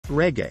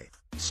Reggae,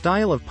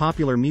 style of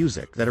popular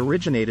music that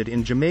originated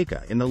in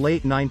Jamaica in the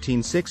late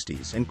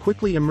 1960s and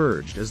quickly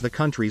emerged as the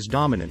country's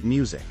dominant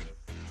music.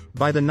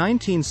 By the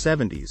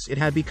 1970s it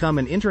had become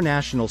an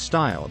international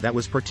style that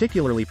was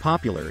particularly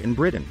popular in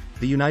Britain,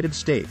 the United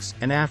States,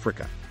 and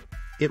Africa.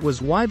 It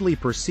was widely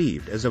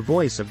perceived as a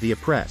voice of the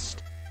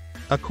oppressed.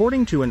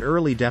 According to an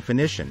early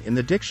definition in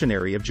the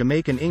Dictionary of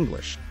Jamaican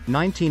English,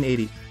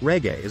 1980,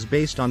 reggae is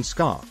based on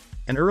ska,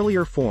 an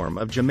earlier form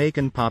of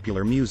Jamaican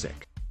popular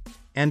music,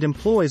 and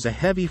employs a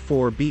heavy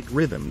 4-beat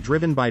rhythm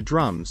driven by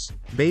drums,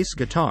 bass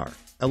guitar,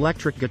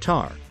 electric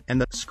guitar, and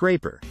the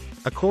scraper,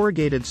 a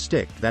corrugated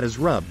stick that is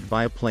rubbed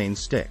by a plain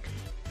stick.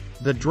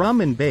 The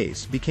drum and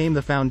bass became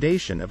the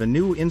foundation of a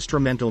new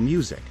instrumental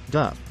music,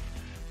 dub.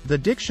 The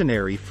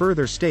dictionary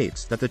further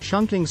states that the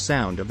chunking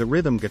sound of the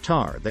rhythm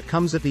guitar that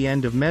comes at the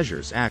end of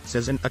measures acts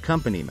as an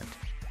accompaniment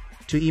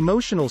to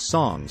emotional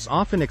songs,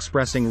 often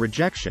expressing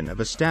rejection of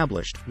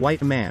established,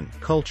 white man,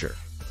 culture.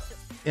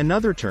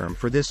 Another term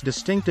for this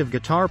distinctive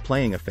guitar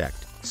playing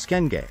effect,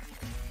 skenge,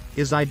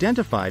 is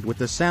identified with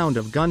the sound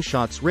of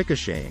gunshots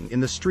ricocheting in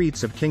the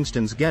streets of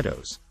Kingston's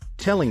ghettos.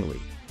 Tellingly,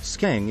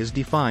 skeng is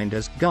defined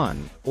as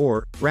gun,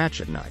 or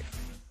ratchet knife.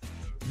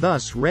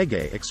 Thus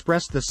reggae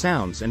expressed the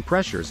sounds and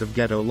pressures of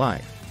ghetto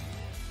life.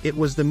 It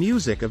was the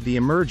music of the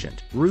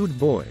emergent, rude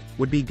boy,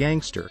 would-be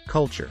gangster,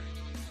 culture.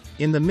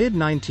 In the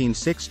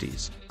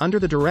mid-1960s, under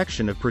the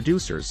direction of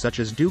producers such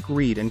as Duke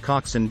Reid and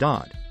Coxsone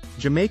Dodd,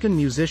 Jamaican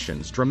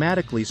musicians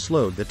dramatically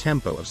slowed the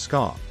tempo of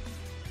ska,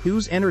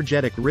 whose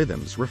energetic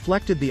rhythms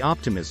reflected the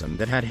optimism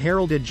that had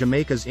heralded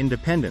Jamaica's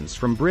independence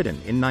from Britain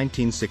in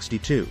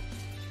 1962.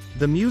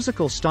 The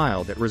musical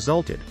style that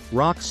resulted,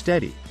 rock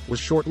steady, was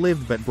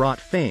short-lived but brought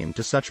fame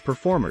to such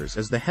performers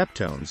as the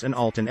Heptones and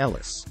Alton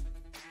Ellis.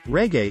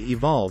 Reggae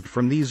evolved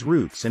from these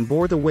roots and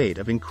bore the weight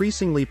of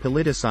increasingly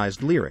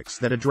politicized lyrics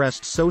that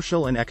addressed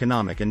social and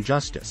economic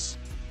injustice.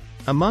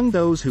 Among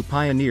those who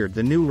pioneered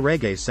the new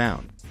reggae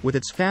sound, with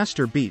its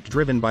faster beat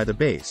driven by the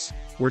bass,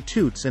 were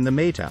Toots and the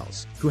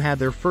Maytals, who had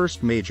their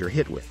first major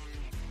hit with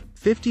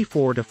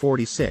 54 to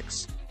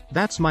 46,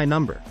 That's My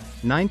Number,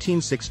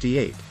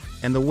 1968,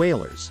 and the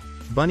Wailers,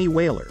 Bunny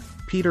Wailer,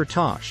 Peter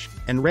Tosh,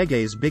 and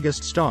reggae's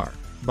biggest star,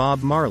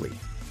 Bob Marley,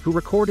 who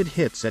recorded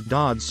hits at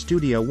Dodd's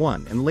Studio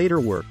One and later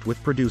worked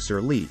with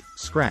producer Lee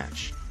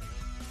Scratch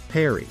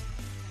Perry.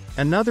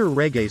 Another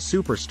reggae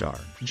superstar,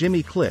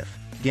 Jimmy Cliff,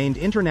 gained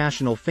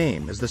international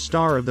fame as the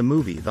star of the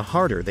movie The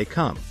Harder They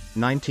Come,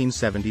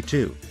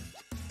 1972.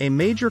 A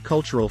major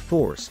cultural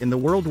force in the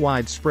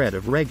worldwide spread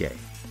of reggae,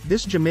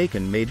 this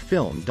Jamaican-made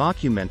film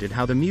documented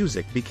how the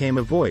music became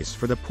a voice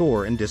for the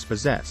poor and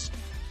dispossessed.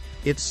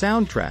 Its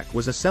soundtrack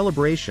was a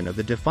celebration of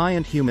the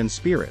defiant human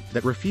spirit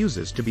that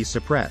refuses to be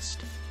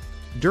suppressed.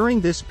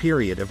 During this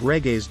period of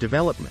reggae's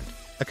development,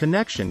 a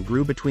connection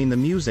grew between the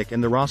music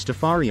and the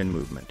Rastafarian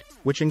movement,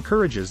 which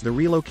encourages the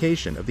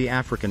relocation of the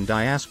African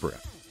diaspora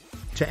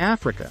to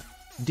Africa,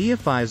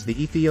 deifies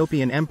the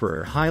Ethiopian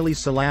Emperor Haile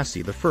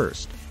Selassie I,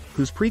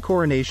 whose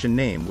pre-coronation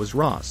name was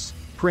Ras,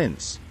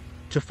 Prince,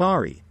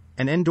 Tafari,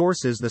 and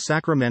endorses the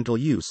sacramental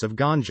use of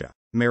ganja,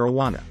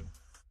 marijuana.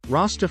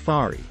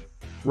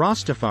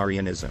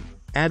 Rastafarianism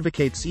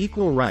advocates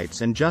equal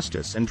rights and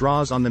justice and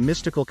draws on the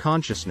mystical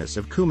consciousness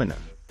of Kumina,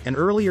 an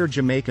earlier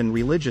Jamaican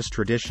religious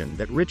tradition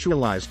that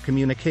ritualized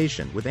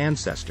communication with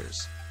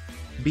ancestors.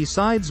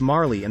 Besides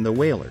Marley and the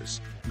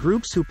Wailers,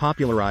 groups who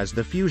popularized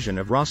the fusion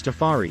of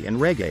Rastafari and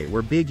reggae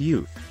were Big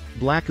Youth,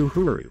 Black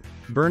Uhuru,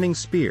 Burning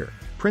Spear,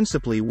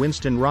 principally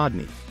Winston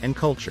Rodney, and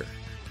Culture.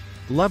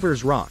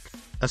 Lovers Rock,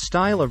 a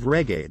style of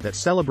reggae that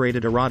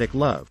celebrated erotic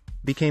love,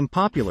 became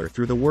popular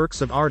through the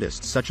works of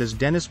artists such as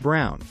Dennis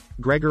Brown,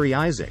 Gregory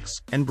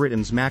Isaacs, and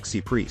Britain's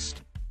Maxi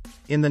Priest.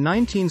 In the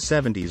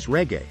 1970s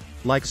reggae,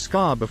 like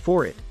ska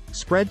before it,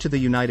 spread to the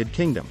United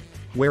Kingdom,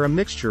 where a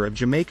mixture of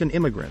Jamaican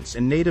immigrants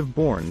and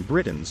native-born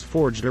Britons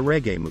forged a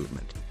reggae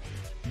movement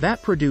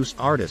that produced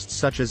artists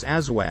such as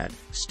Aswad,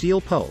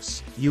 Steel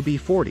Pulse,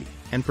 UB40,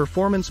 and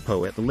performance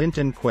poet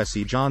Linton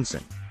Kwesi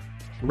Johnson.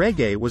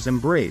 Reggae was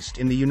embraced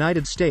in the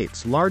United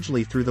States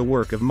largely through the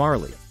work of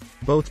Marley,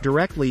 both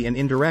directly and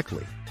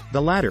indirectly,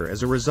 the latter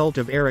as a result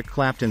of Eric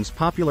Clapton's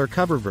popular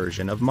cover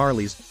version of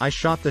Marley's I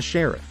Shot the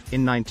Sheriff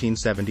in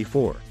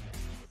 1974.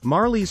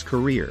 Marley's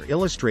career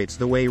illustrates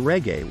the way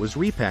reggae was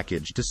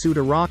repackaged to suit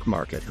a rock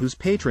market whose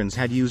patrons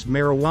had used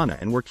marijuana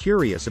and were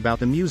curious about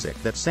the music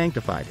that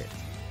sanctified it.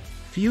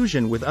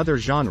 Fusion with other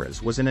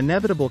genres was an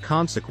inevitable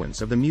consequence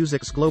of the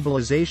music's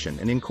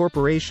globalization and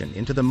incorporation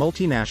into the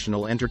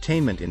multinational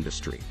entertainment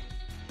industry.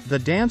 The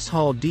dance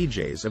hall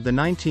DJs of the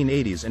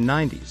 1980s and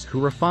 90s who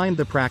refined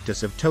the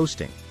practice of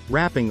toasting,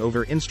 rapping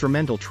over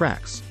instrumental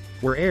tracks,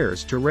 were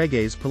heirs to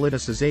reggae's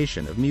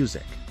politicization of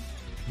music.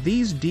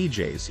 These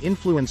DJs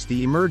influenced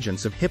the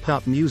emergence of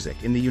hip-hop music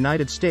in the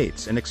United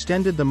States and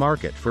extended the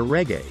market for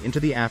reggae into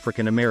the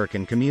African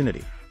American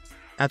community.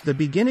 At the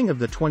beginning of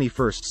the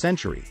 21st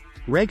century,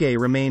 reggae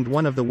remained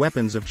one of the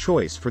weapons of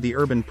choice for the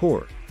urban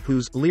poor,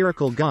 whose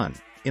lyrical gun,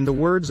 in the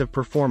words of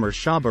performer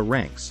Shabba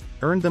Ranks,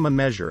 earned them a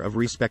measure of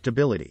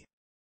respectability.